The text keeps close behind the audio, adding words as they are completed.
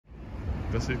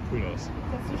Das sieht cool aus. Ist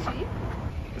das Sushi?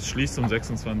 Es schließt um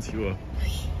 26 Uhr.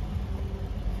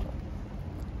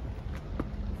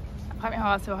 Frag mich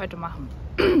mal, was wir heute machen.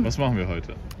 Was machen wir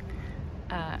heute?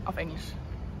 Auf Englisch.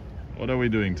 What are we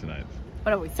doing tonight?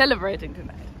 What are we celebrating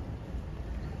tonight?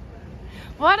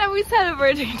 What are we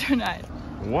celebrating tonight?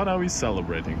 What are we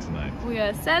celebrating tonight? We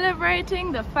are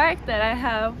celebrating the fact that I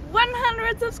have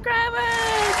 100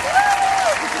 subscribers!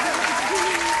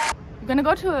 We're gonna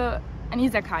go to an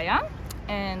izakaya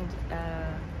and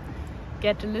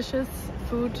get delicious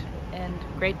food and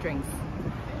great drinks.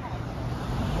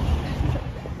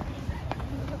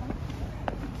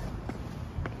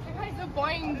 So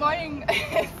boing boing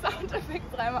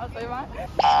Soundeffekt dreimal immer.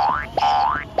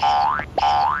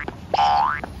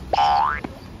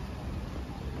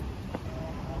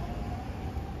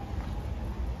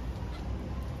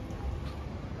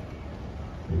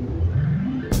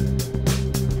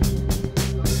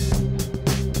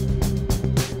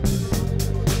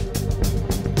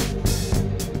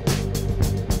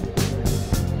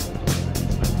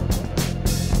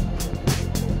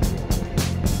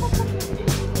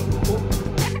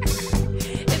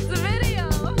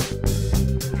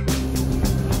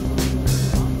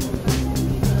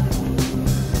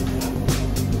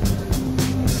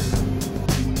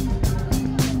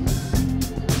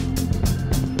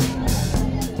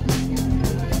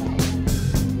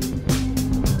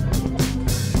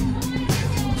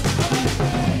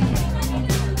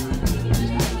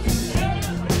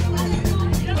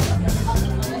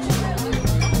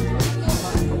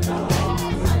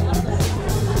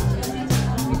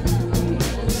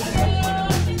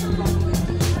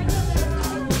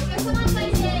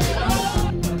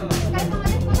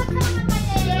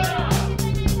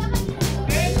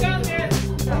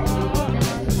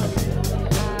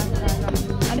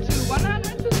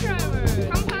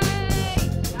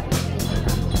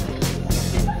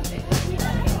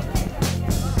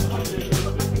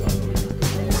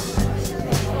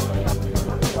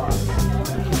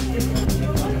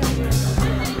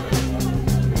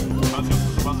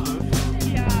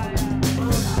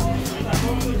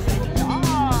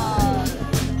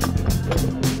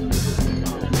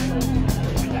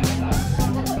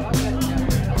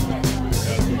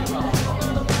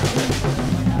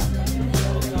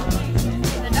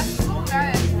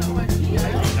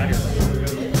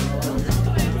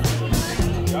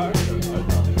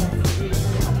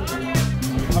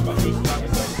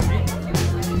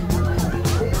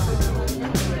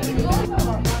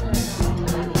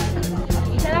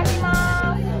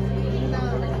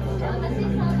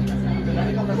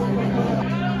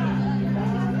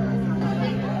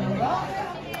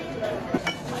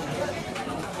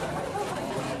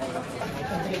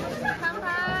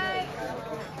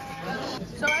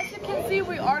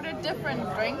 We ordered different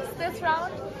drinks this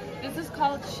round. This is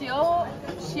called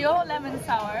Shio lemon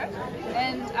sour,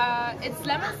 and it's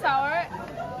lemon sour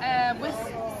with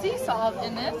sea salt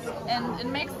in it, and it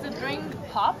makes the drink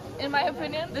pop, in my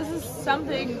opinion. This is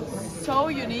something so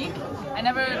unique. I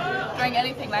never drank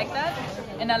anything like that,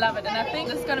 and I love it. And I think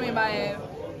this is gonna be my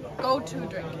go-to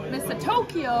drink. Mr.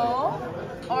 Tokyo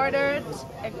ordered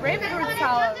a grapefruit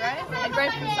sour, right? A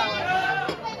grapefruit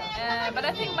sour, but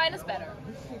I think mine is better.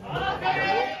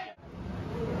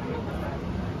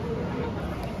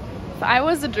 If I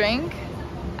was a drink,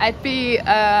 I'd be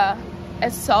a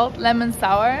salt lemon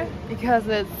sour, because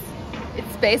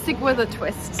it's basic with a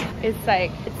twist. It's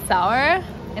like, it's sour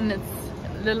and it's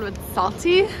a little bit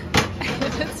salty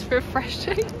and it's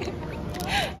refreshing.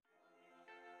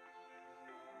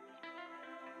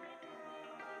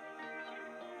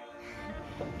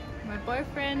 My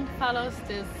boyfriend follows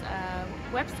this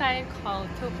website called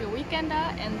Tokyo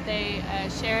Weekender, and they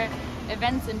share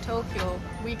events in Tokyo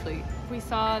weekly. We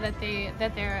saw that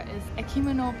there is a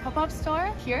kimono pop-up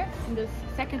store here in this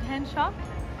second-hand shop.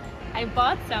 I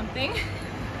bought something.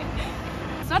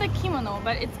 It's not a kimono,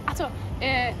 but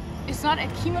it's not a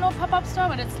kimono pop-up store,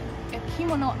 but it's a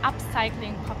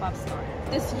kimono-upcycling pop-up store.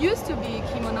 This used to be a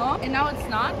kimono, and now it's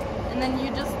not. And then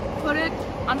you just put it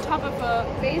on top of a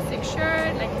basic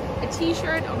shirt, like a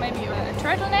t-shirt or maybe a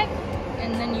turtleneck,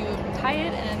 and then you tie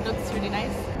it and it looks really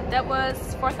nice. That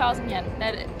was 4,000 yen.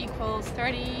 That equals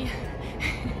 30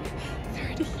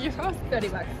 euros, 30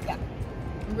 bucks. Yeah,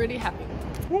 I'm really happy.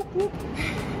 Whoop, whoop.